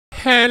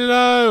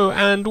Hello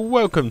and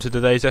welcome to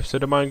today's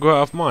episode of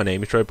Minecraft. My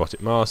name is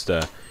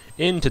Roboticmaster.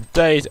 In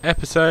today's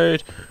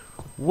episode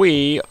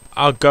we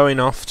are going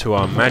off to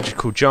our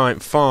magical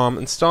giant farm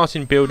and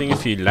starting building a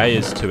few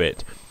layers to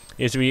it.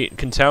 As we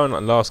can tell in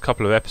the last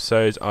couple of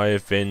episodes, I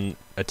have been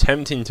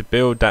attempting to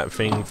build that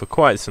thing for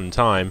quite some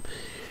time,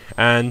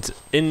 and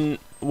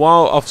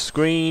while off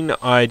screen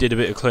I did a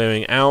bit of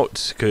clearing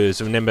out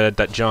because I remember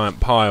that giant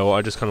pile.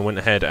 I just kind of went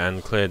ahead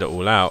and cleared it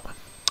all out.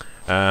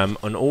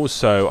 And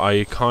also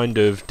I kind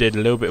of did a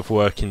little bit of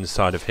work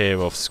inside of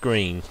here off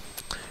screen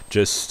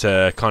just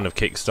to kind of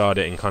kickstart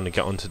it and kind of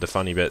get onto the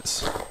funny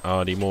bits.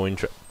 The more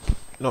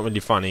not really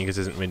funny because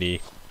it isn't really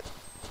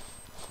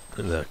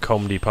the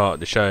comedy part of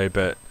the show,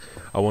 but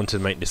I wanted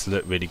to make this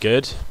look really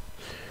good,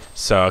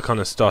 so I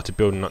kind of started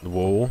building up the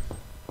wall.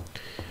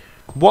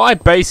 What I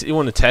basically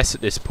want to test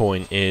at this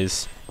point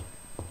is,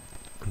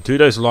 do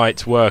those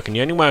lights work? And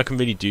the only way I can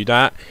really do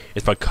that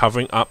is by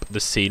covering up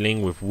the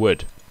ceiling with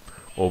wood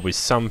or with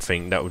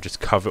something that will just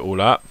cover it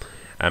all up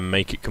and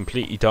make it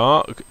completely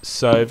dark.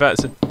 So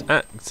that's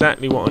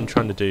exactly what I'm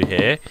trying to do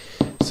here.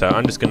 So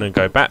I'm just going to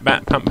go back,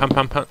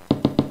 pump.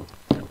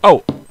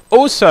 Oh,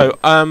 also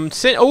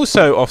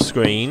off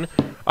screen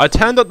I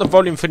turned up the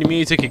volume for the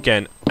music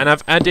again, and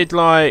I've added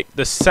like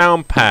the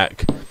sound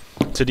pack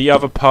to the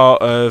other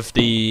part of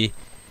the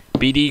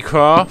BD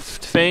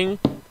craft thing,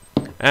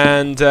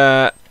 and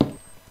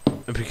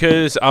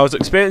because I was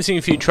experiencing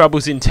a few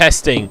troubles in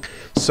testing,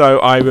 so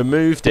I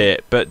removed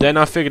it. But then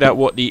I figured out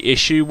what the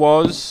issue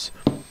was.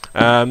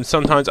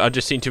 Sometimes I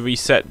just need to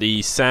reset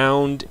the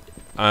sound.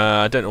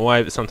 I don't know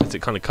why, but sometimes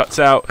it kind of cuts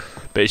out,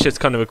 but it's just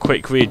kind of a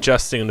quick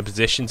readjusting on the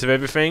positions of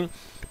everything.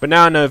 But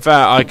now I know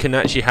that I can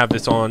actually have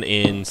this on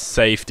in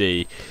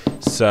safety,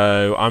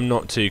 so I'm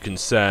not too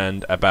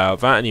concerned about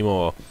that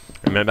anymore.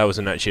 And that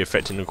wasn't actually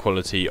affecting the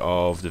quality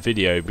of the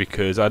video,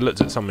 because I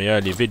looked at some of my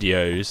earlier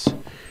videos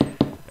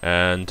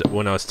and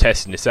when I was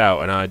testing this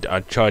out, and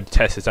I tried to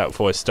test this out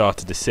before I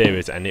started the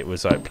series, and it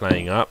was like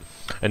playing up,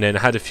 and then I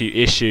had a few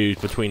issues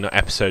between like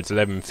episodes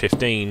 11 and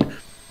 15,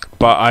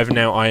 but I've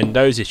now ironed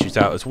those issues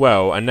out as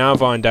well, and now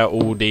I've ironed out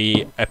all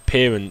the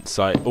appearance,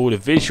 like all the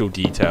visual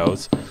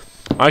details.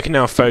 I can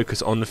now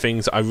focus on the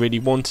things I really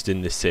wanted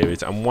in this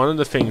series, and one of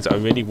the things I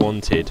really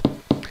wanted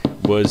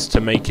was to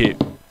make it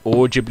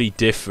audibly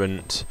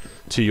different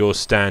to your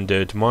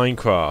standard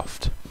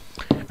Minecraft.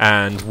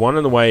 And one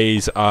of the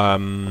ways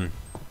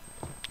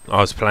I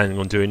was planning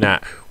on doing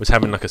that was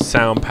having like a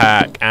sound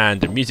pack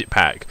and a music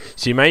pack.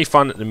 So you may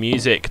find that the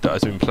music that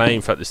I've been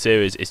playing throughout the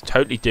series is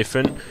totally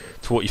different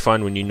to what you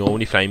find when you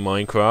normally play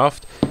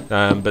Minecraft,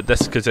 but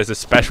that's because there's a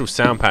special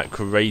sound pack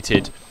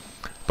created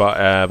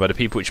by the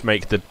people which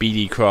make the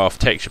BD Craft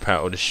texture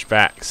pack, or the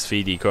Schvax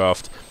 3D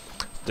Craft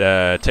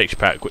texture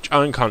pack, which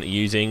I'm currently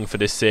using for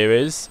this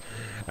series.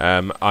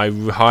 I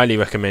highly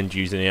recommend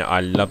using it.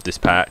 I love this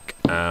pack.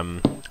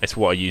 It's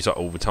what I use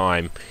all the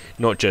time,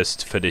 not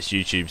just for this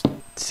YouTube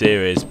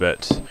series,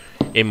 but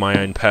in my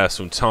own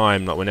personal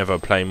time, like whenever I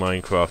play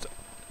Minecraft.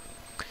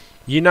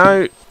 You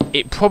know,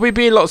 it'd probably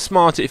be a lot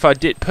smarter if I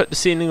did put the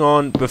ceiling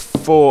on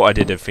before I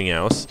did everything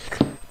else,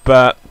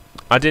 but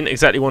I didn't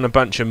exactly want a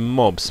bunch of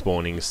mobs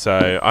spawning,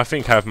 so I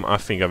think I have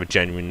a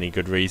genuinely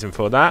good reason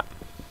for that.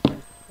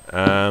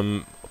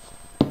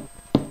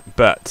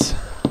 But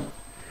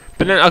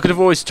then I could have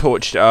always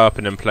torched it up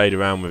and then played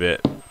around with it.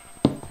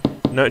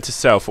 Note to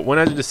self, when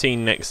I do the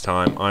scene next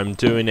time, I'm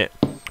doing it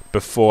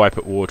before I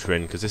put water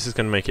in, because this is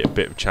going to make it a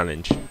bit of a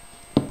challenge.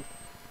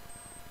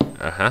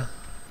 There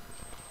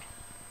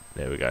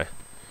we go.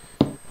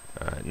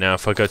 Now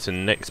if I go to the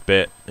next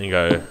bit and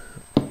go...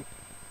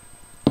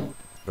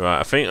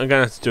 Right, I think I'm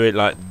going to have to do it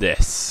like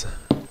this.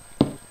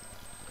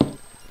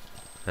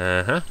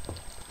 And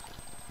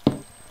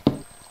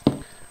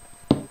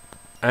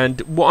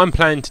what I'm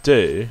planning to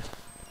do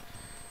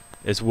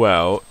as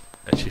well,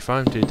 actually if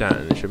I do that,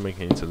 it should make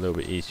it a little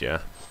bit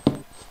easier.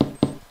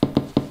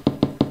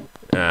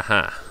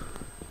 I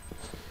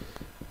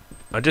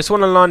just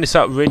want to line this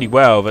up really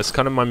well. That's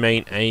kind of my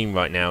main aim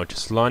right now.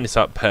 Just line this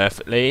up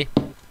perfectly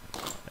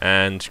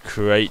and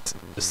create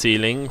the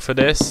ceiling for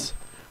this.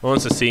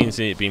 Once the scene's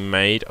been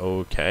made,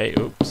 okay,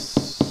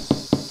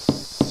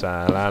 oops.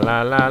 La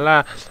la la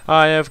la,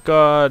 I have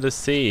got a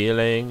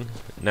ceiling.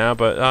 Now,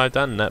 but I've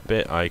done that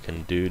bit, I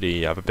can do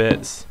the other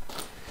bits.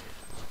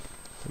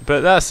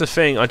 But that's the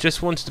thing, I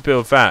just wanted to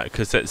build that,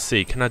 because let's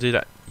see, can I do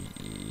that?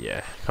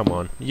 Yeah, come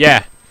on.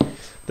 Yeah!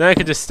 Then I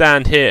could just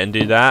stand here and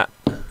do that.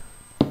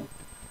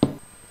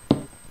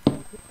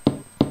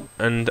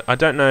 And I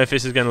don't know if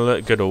this is going to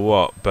look good or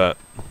what, but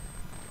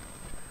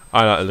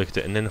I like to look at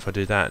it. And then if I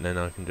do that, then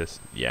I can just,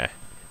 yeah,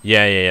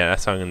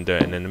 that's how I'm going to do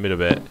it. And then the middle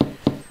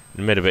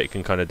bit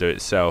can kind of do it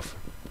itself.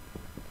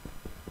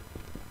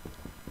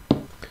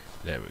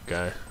 There we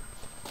go.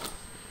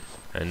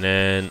 And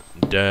then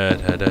there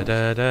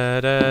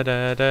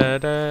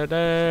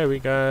we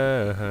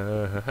go.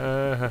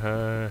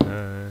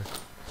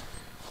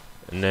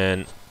 And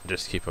then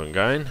just keep on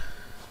going.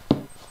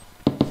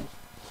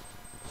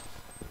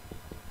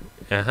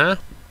 There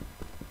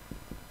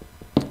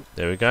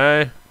we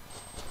go.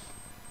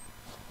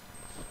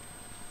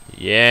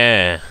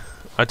 Yeah.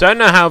 I don't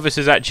know how this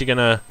is actually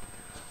gonna.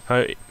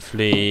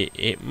 Hopefully,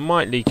 it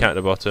might leak out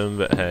the bottom,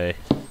 but hey,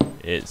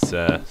 it's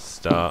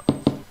start.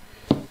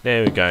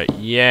 There we go.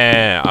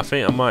 Yeah, I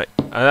think I might.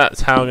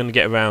 That's how I'm gonna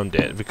get around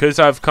it, because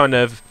I've kind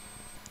of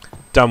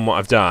done what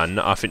I've done.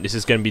 I think this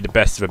is going to be the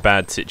best of a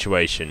bad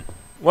situation.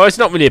 Well, it's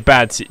not really a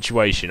bad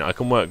situation. I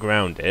can work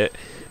around it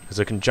because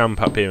I can jump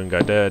up here and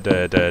go da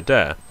da da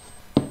da,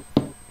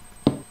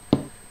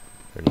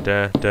 and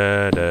da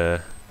da da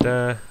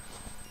da.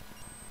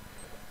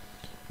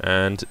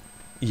 And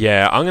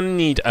yeah, I'm going to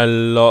need a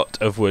lot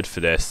of wood for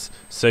this.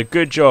 So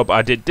good job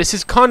I did. This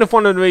is kind of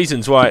one of the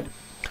reasons why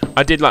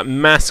I did like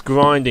mass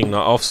grinding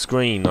like off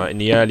screen, like in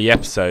the early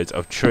episodes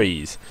of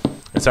trees.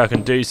 And so I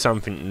can do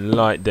something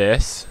like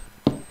this.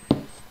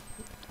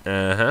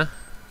 But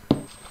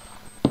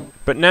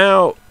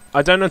now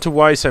I don't have to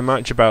worry so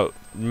much about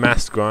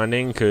mass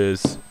grinding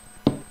because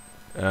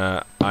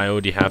I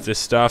already have this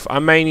stuff. I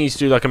may need to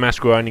do like a mass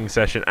grinding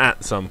session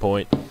at some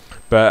point,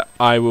 but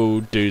I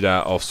will do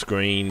that off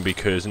screen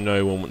because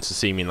no one wants to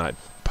see me like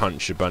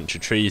punch a bunch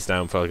of trees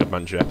down for like a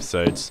bunch of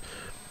episodes.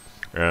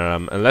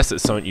 Unless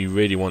it's something you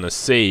really want to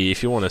see.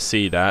 If you want to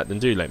see that, then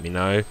do let me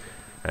know.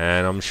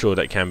 And I'm sure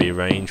that can be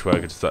arranged where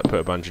I could just like put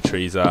a bunch of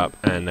trees up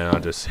and then I'll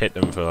just hit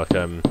them for like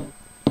an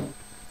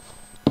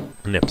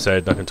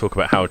episode. I can talk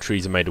about how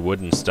trees are made of wood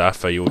and stuff,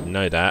 so you already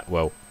know that.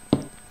 Well,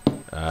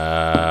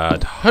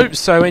 I'd hope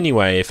so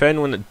anyway. If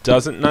anyone that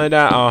doesn't know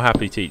that, I'll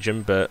happily teach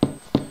them, but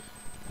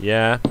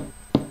yeah.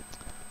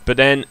 But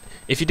then,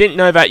 if you didn't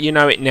know that, you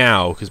know it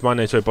now, because my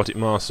name's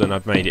Roboticmaster and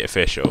I've made it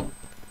official.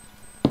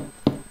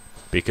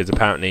 Because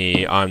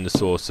apparently I'm the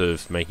source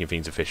of making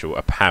things official,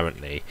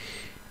 apparently.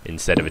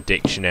 Instead of a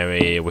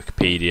dictionary, a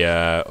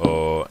Wikipedia,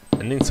 or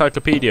an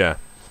encyclopedia.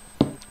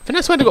 I think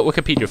that's where I got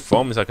Wikipedia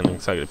from, is like an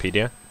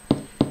encyclopedia.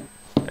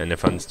 And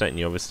if I'm stating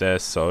the obvious there,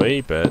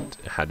 sorry, but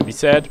it had to be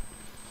said.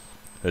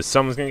 Because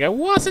someone's going to go,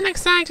 what's an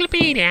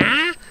encyclopedia?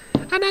 I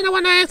don't know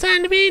what an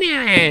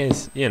encyclopedia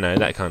is. You know,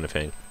 that kind of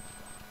thing.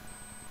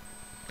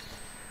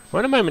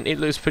 Well, at the moment it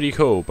looks pretty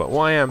cool, but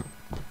what I am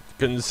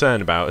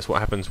concerned about is what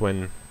happens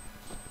when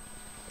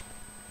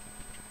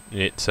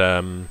it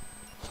kind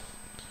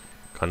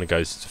of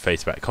goes to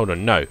face back. Hold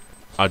on, no.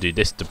 I'll do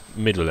this to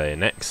middle layer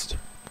next.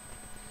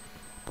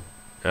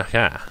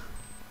 Okay.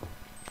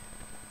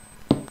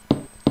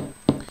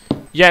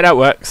 Yeah, that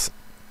works.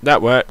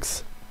 That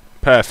works.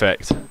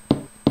 Perfect.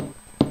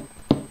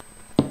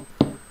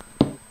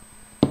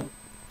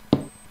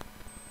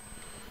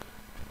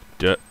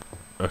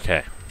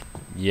 Okay.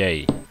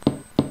 Yay.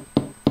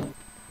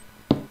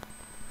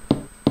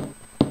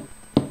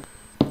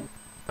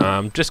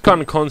 I'm just kind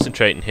of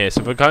concentrating here,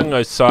 so if I can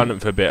go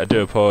silent for a bit, I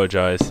do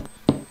apologise.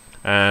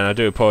 And I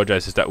do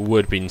apologise as that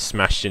wood being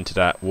smashed into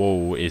that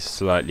wall is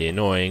slightly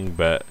annoying,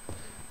 but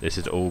this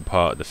is all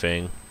part of the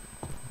thing.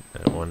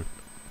 That one.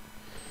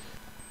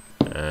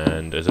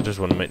 And as I just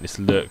want to make this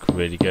look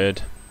really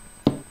good.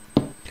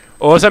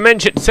 Or as I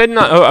mentioned, said in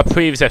a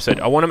previous episode,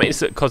 I want to make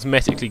this look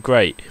cosmetically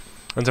great.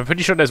 And so I'm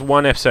pretty sure there's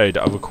one episode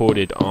that I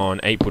recorded on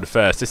April the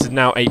 1st. This is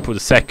now April the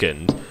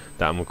 2nd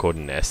that I'm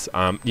recording this.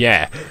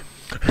 Yeah.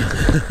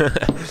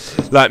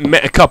 Like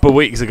a couple of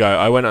weeks ago,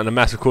 I went on a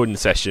mass recording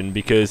session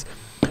because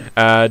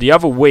the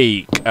other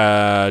week,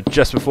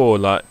 just before,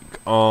 like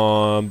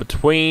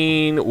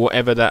between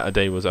whatever that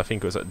day was, I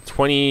think it was like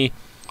 20.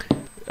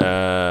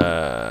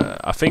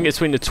 I think it's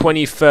between the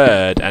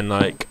 23rd and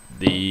like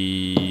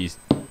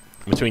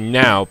between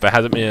now, there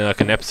hasn't been like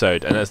an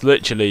episode, and that's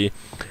literally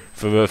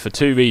for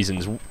two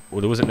reasons.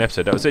 Well, there wasn't an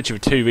episode. That was literally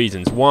for two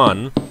reasons.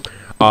 One,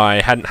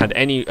 I hadn't had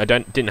any.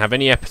 Didn't have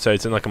any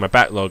episodes in like on my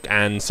backlog,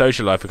 and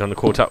social life had kind of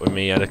caught up with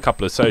me at a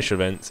couple of social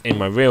events in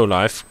my real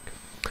life,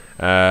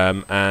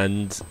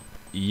 and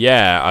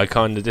yeah,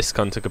 this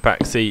kind of took a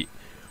back seat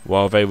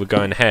while they were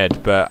going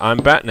ahead. But I'm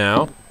back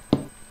now,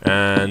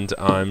 and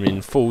I'm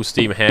in full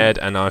steam ahead.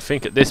 And I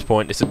think at this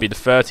point, this would be the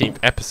 13th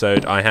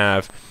episode I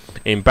have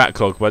in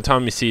backlog. By the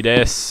time you see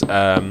this,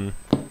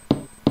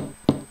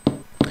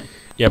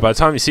 yeah, by the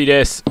time you see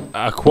this,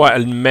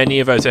 quite many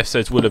of those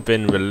episodes would have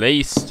been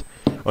released.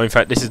 Or in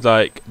fact, this is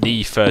like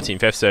the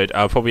 13th episode.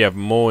 I'll probably have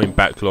more in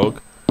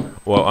backlog.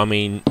 Well, I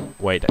mean,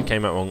 wait, that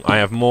came out wrong. I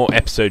have more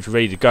episodes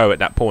ready to go at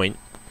that point.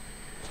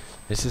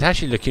 This is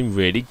actually looking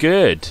really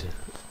good.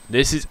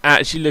 This is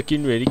actually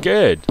looking really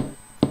good.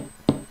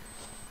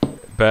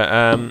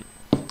 But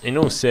in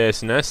all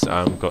seriousness,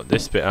 I've got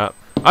this bit up.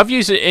 I've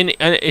used it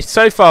in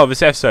so far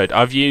this episode.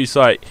 I've used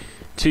like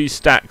 2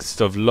 stacks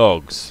of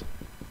logs.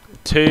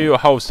 2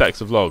 whole stacks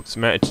of logs.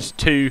 Just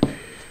 2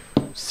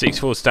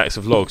 64 stacks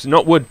of logs,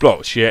 not wood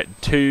blocks yet.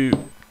 2.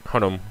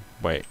 Hold on,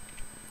 wait.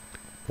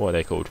 What are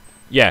they called?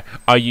 Yeah,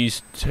 I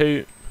used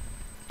 2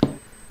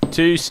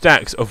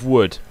 stacks of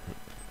wood,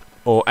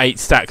 or 8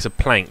 stacks of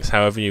planks,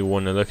 however you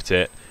want to look at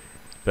it.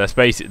 That's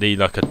basically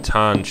like a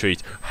tan tree.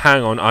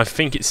 Hang on, I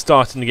think it's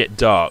starting to get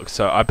dark,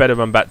 so I better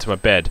run back to my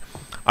bed.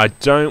 I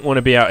don't want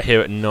to be out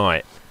here at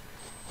night.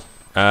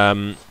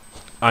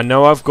 I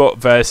know I've got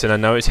this, and I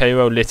know it's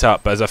Halo lit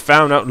up, but as I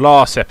found out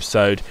last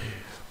episode,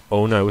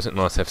 Oh no, it wasn't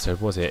last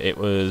episode, was it? It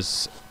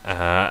was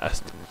I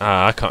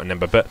can't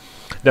remember, but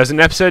there's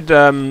an episode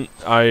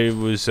I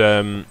was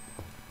the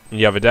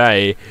other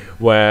day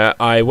where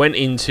I went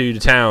into the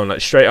town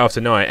like straight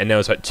after night, and there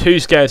was like 2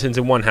 skeletons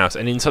in one house,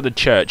 and inside the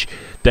church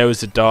there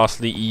was a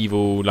ghastly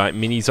evil like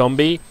mini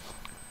zombie.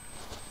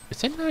 Is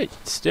there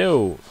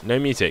still no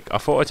music? I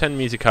thought I turned the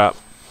music up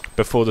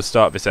before the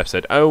start of this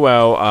episode. Oh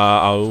well,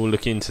 I'll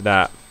look into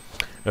that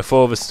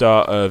before the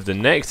start of the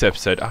next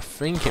episode. I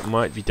think it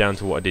might be down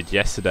to what I did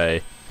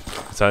yesterday,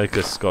 because I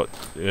just got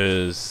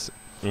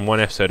in one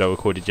episode I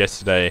recorded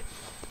yesterday.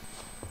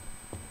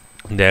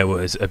 There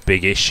was a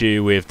big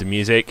issue with the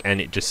music, and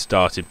it just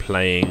started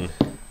playing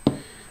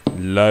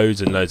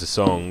loads and loads of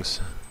songs.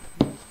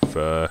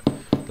 I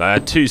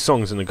had 2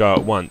 songs on the go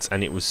at once,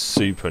 and it was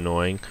super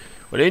annoying.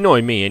 Well, it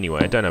annoyed me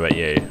anyway. I don't know about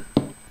you.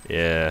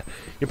 Yeah,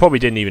 you probably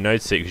didn't even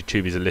notice it because you're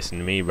too busy listening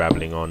to me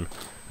rabbling on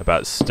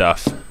about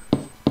stuff.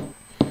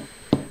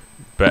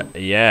 But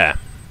yeah,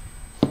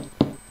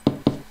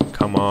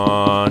 come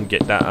on,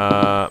 get that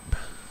up.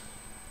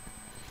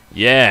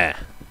 Yeah.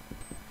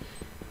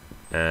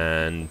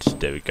 And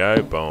there we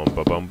go. Boom,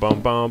 boom, boom,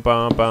 boom, boom,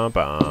 boom, boom, boom,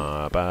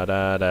 ba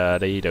da da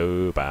dee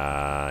do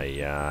ba.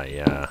 Yeah,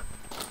 yeah.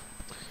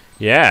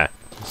 Yeah.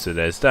 So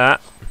there's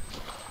that.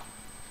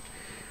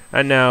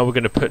 And now we're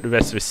going to put the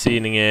rest of the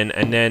ceiling in,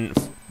 and then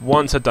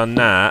once I've done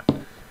that,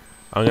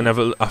 I'm going to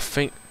have I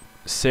think,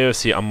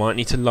 seriously, I might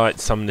need to light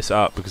some of this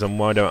up because I'm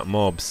worried about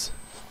mobs.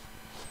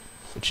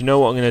 But you know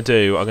what I'm going to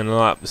do? I'm going to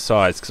light up the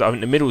sides, because I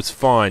think the middle's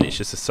fine, it's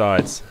just the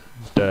sides.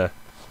 Duh.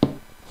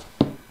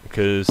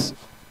 Because,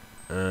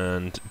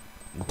 and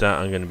that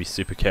I'm going to be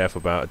super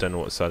careful about. I don't know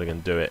what side I'm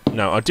going to do it.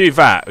 No, I'll do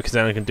that, because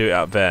then I can do it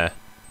out there.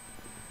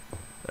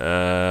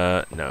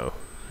 No.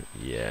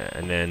 Yeah,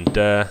 and then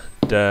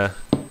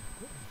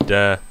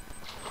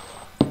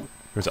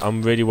because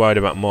I'm really worried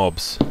about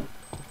mobs,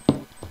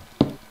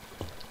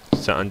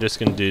 so I'm just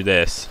gonna do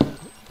this.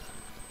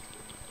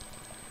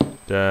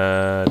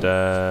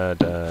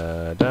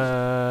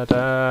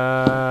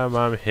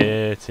 I'm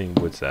hitting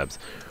wood slabs.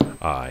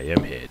 I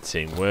am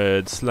hitting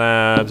wood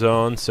slabs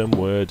on some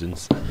wood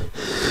and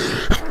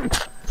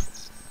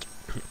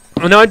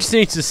and I just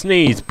need to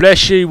sneeze.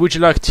 Bless you. Would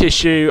you like a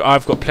tissue?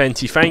 I've got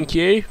plenty, thank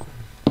you.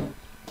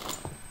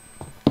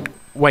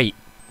 Wait,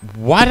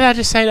 why did I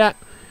just say that?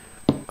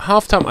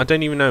 Half time, I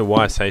don't even know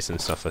why I say some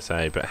stuff I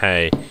say, but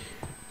hey,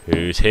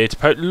 who's here to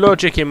put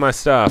logic in my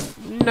stuff?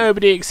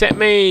 Nobody except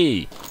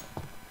me!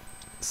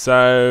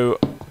 So,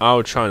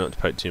 I'll try not to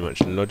put too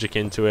much logic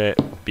into it,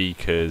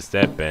 because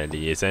there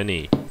barely is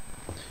any.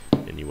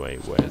 Anyway,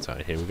 where's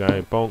that? Here we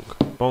go. Bonk,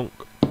 bonk,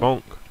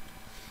 bonk.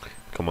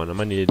 Come on,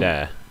 I'm only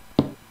there.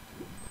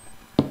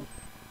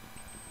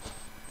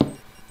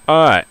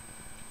 Alright.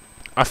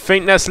 I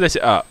think that's lit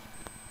it up.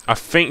 I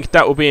think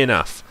that will be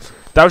enough.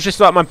 That was just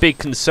like my big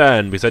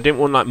concern, because I didn't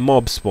want like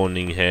mobs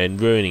spawning here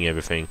and ruining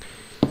everything.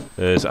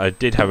 As I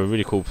did have a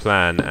really cool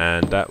plan,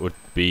 and that would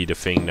be the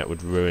thing that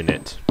would ruin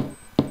it.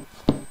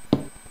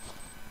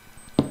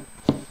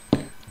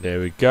 There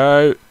we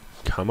go.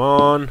 Come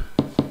on.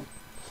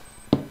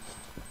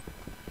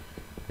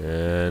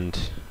 And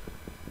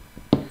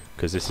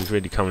because this is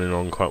really coming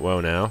along quite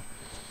well now.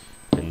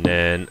 And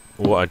then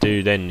what I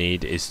do then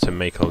need is to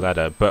make a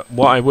ladder. But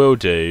what I will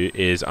do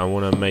is I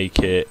want to make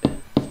it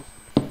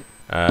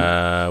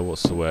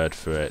what's the word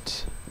for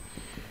it?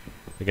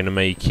 We're going to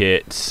make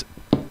it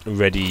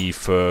ready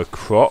for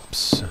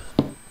crops.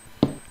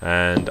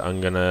 And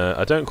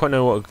I don't quite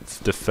know what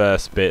the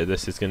first bit of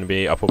this is going to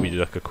be. I'll probably do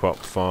like a crop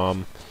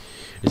farm.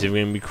 Is it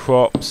going to be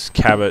crops,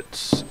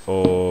 carrots,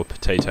 or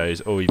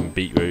potatoes, or even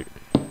beetroot?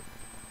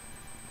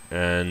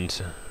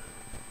 And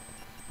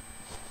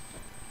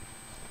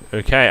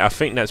okay, I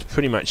think that's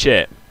pretty much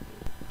it,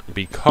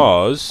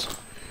 because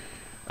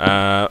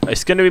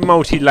it's going to be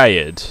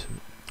multi-layered.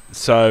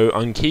 So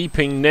I'm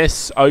keeping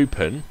this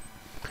open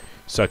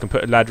so I can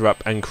put a ladder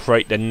up and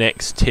create the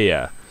next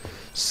tier.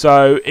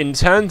 So in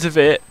terms of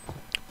it,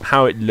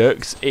 how it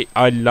looks,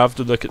 I love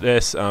to look at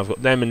this. I've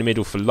got them in the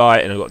middle for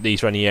light, and I've got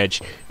these around the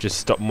edge just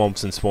stop mobs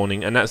from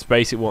spawning, and that's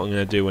basically what I'm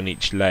going to do on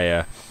each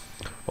layer,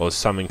 or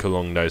something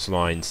along those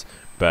lines.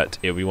 But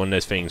it'll be one of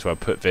those things where I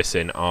put this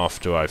in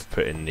after I've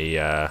put in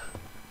the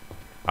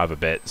other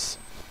bits.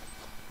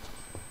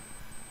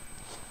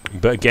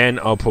 But again,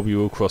 I'll probably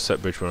will cross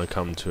that bridge when I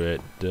come to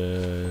it.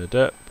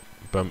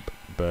 Bump,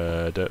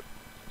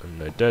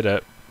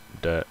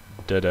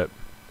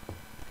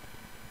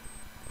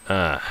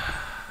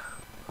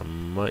 I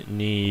might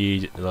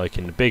need, like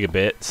in the bigger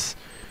bits,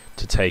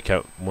 to take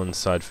out one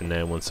side from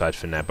there and one side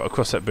from there. But I'll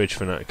cross that bridge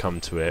when I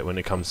come to it. When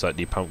it comes to like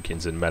the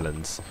pumpkins and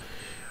melons,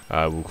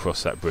 we'll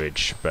cross that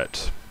bridge.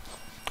 But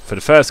for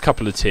the first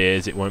couple of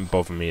tiers, it won't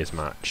bother me as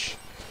much.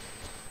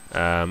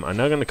 I'm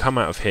now going to come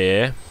out of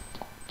here,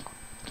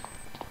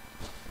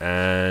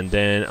 and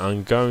then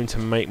I'm going to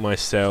make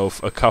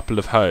myself a couple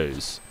of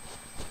hoes,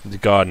 the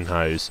garden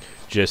hose,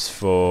 just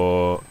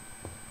for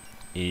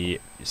ease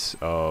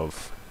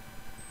of.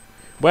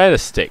 Where are the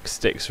sticks?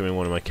 Sticks are in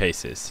one of my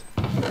cases,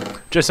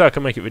 just so I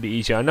can make it really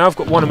easier. I know I've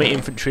got one of my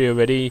infantry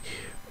already,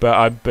 but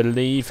I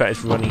believe that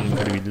it's running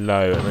incredibly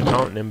low, and I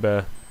can't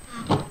remember.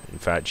 In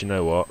fact, you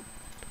know what?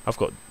 I've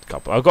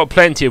got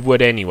plenty of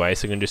wood anyway,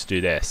 so I can just do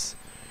this.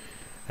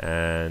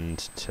 And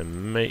to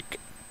make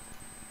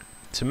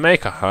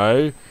a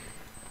hoe,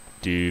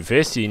 do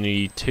this. You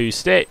need 2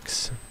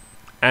 sticks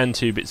and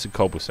 2 bits of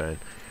cobblestone.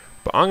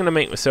 But I'm going to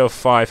make myself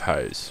 5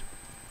 hoes.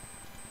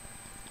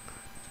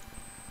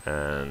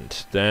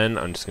 And then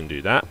I'm just going to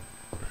do that.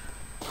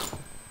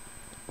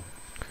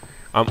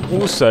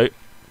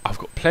 I've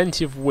got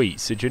plenty of wheat,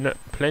 so do you know,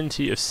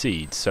 plenty of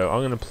seeds. So I'm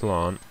going to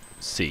plant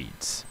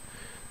seeds.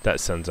 That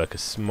sounds like a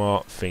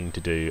smart thing to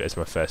do as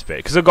my first bit.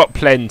 Because I've got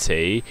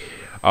plenty,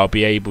 I'll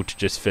be able to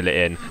just fill it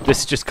in.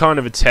 This is just kind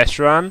of a test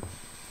run.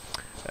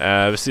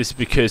 This is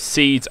because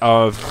seeds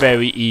are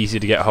very easy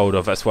to get hold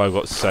of. That's why I've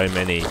got so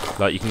many.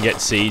 Like, you can get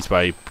seeds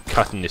by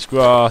cutting this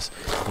grass.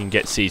 You can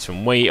get seeds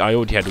from wheat. I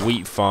already had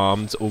wheat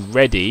farms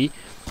already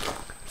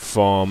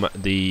from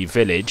the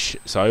village.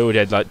 So I already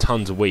had like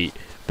tons of wheat.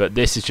 But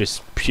this is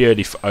just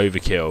purely for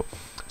overkill.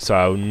 So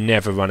I'll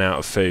never run out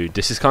of food.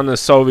 This is kind of the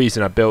sole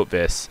reason I built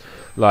this.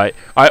 Like,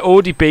 I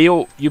already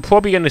built... You're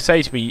probably going to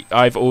say to me,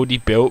 I've already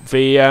built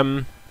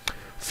the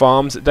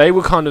farms. They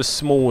were kind of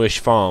smallish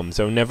farms.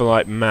 They were never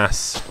like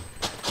mass.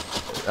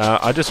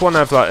 I just want to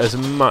have like as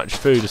much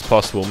food as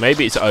possible.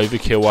 Maybe it's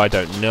overkill, I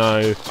don't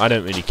know. I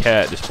don't really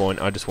care at this point.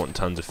 I just want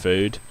tons of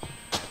food.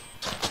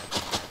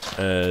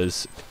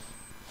 Because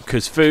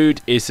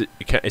food is...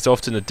 It's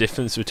often the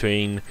difference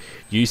between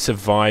you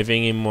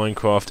surviving in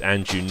Minecraft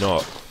and you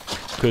not.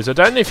 Because I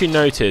don't know if you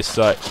noticed,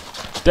 like,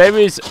 there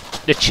is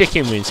the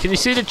chicken wings. Can you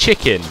see the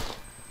chicken?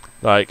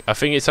 Like, I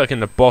think it's like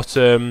in the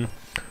bottom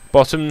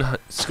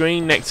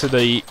screen next to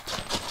the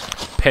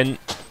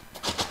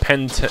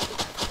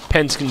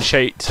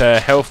pentagon-shaped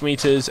health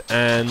meters,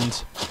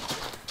 and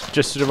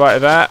just to the right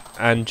of that,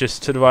 and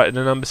just to the right of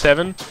the number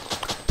 7.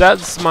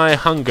 That's my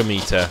hunger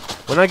meter.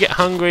 When I get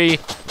hungry,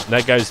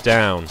 that goes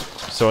down.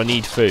 So I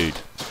need food.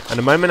 And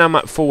the moment I'm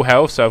at full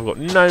health, so I've got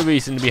no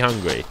reason to be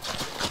hungry.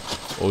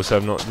 Also,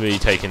 I'm not really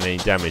taking any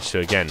damage, so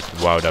again,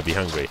 why would I be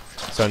hungry?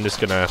 So I'm just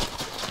gonna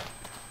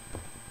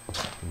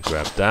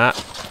grab that,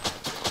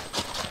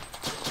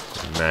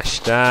 mash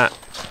that,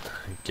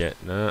 get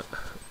that.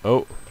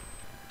 Oh,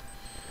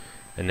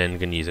 and then I'm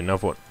gonna use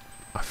another one.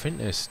 I think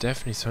there's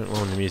definitely something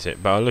wrong with the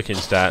music, but I'll look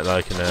into that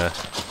like in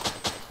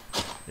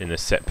a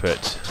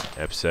separate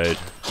episode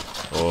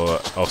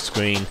or off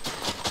screen,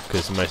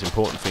 because the most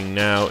important thing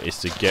now is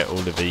to get all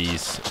of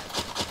these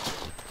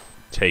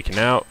taken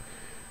out.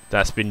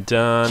 That's been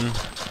done.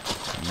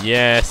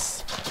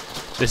 Yes.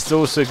 This is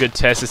also a good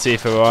test to see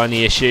if there are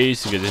any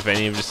issues, because if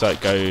any of them just like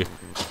go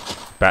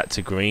back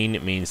to green,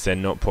 it means they're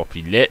not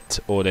properly lit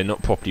or they're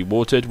not properly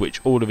watered,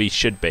 which all of these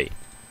should be.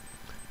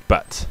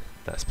 But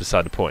that's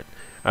beside the point.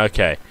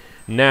 Okay,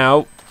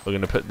 now we're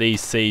going to put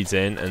these seeds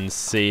in and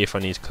see if I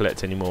need to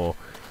collect any more.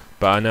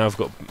 But I know I've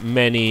got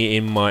many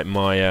in my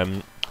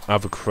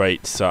other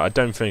crates, so I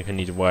don't think I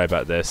need to worry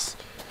about this.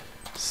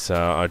 So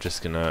I'm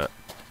just going to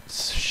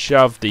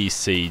shove these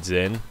seeds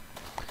in,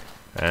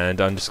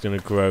 and I'm just going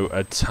to grow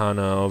a ton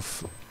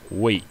of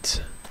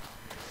wheat.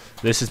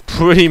 This is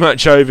pretty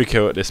much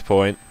overkill at this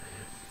point,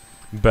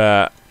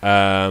 but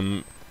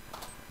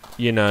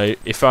you know,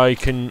 if I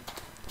can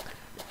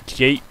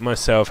keep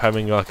myself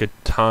having like a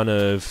ton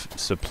of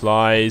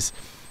supplies,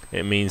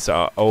 it means that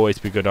I'll always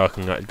be good. I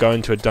can like go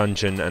into a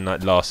dungeon and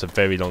like last a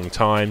very long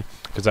time,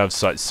 because I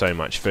have like so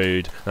much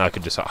food, and I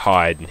could just like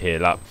hide and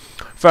heal up.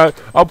 So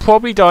I'll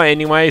probably die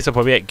anyways. I'll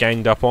probably get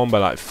ganged up on by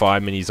like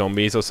 5 mini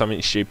zombies or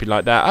something stupid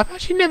like that. I've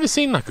actually never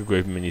seen like a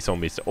group of mini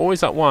zombies. They're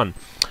always like one.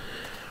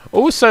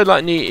 Also,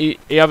 like the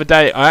other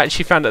day, I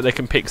actually found that they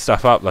can pick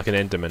stuff up like an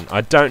Enderman.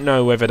 I don't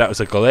know whether that was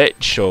a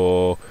glitch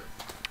or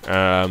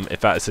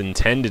if that's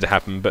intended to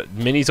happen, but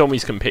mini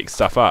zombies can pick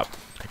stuff up.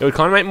 It would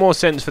kind of make more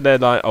sense for their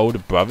like older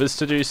brothers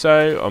to do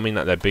so. I mean,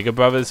 like their bigger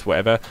brothers,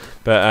 whatever.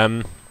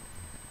 But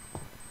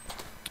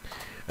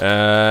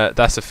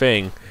that's a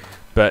thing.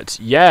 But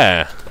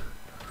yeah.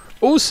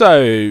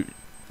 Also,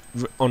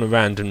 on a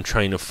random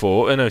train of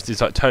thought, I know this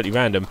is like totally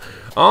random,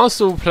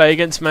 Arsenal play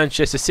against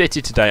Manchester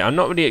City today. I'm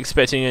not really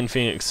expecting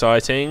anything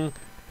exciting.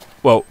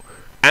 Well,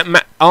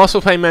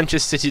 Arsenal play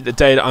Manchester City the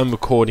day that I'm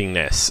recording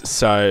this,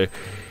 so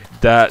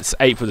that's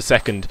April the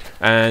 2nd,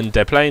 and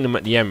they're playing them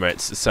at the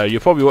Emirates. So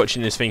you're probably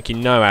watching this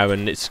thinking, no,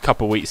 Aaron, it's a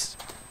couple of weeks.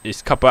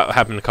 That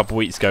happened a couple of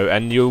weeks ago,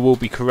 and you will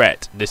be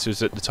correct. This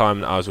was at the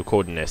time that I was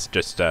recording this.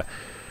 Just to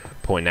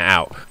point that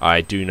out,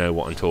 I do know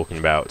what I'm talking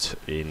about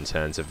in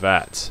terms of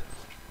that.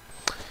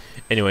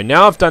 Anyway,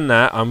 now I've done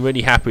that, I'm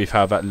really happy with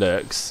how that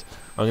looks.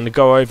 I'm going to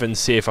go over and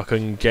see if I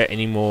can get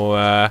any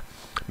more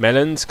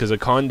melons, because I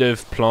kind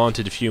of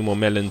planted a few more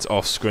melons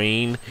off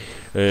screen,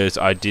 as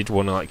I did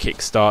want to like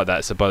kickstart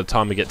that. So by the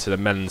time we get to the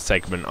melon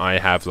segment, I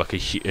have like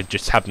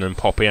just having them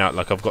popping out.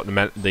 Like I've got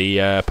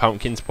the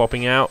pumpkins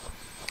popping out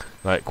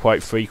like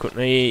quite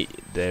frequently.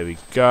 There we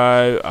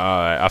go.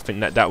 Alright, I think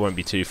that won't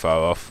be too far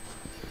off,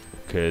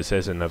 because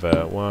there's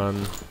another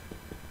 1,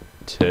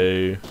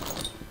 2.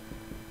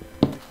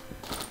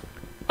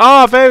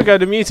 Oh, there we go.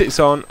 The music's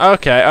on.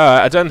 Okay,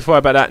 alright. I don't have to worry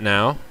about that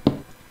now.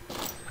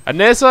 And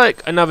there's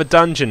like another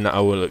dungeon that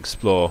I will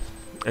explore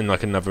in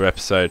like another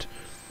episode.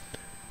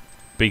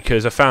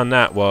 Because I found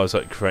that while I was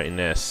like creating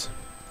this.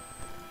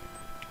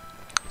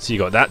 So you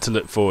got that to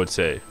look forward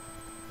to.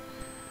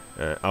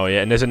 Oh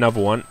yeah, and there's another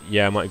one.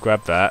 Yeah, I might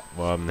grab that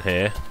while I'm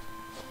here.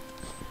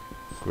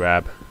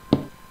 Grab.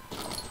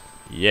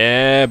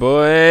 Yeah,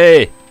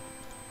 boy!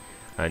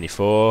 Only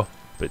 4.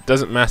 But it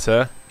doesn't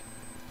matter.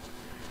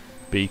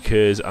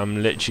 Because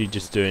I'm literally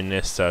just doing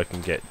this so I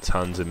can get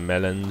tons of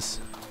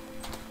melons.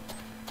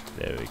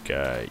 There we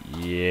go.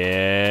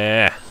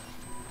 Yeah!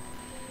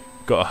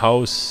 Got a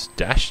whole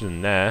stash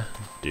in there.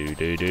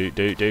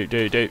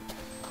 Do.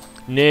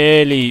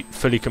 Nearly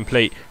fully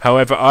complete.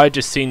 However, I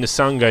just seen the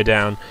sun go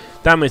down.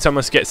 That means I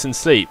must get some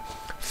sleep.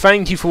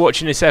 Thank you for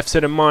watching this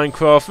episode of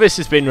Minecraft. This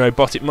has been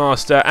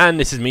Roboticmaster, and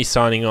this is me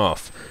signing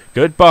off.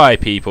 Goodbye,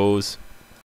 peoples.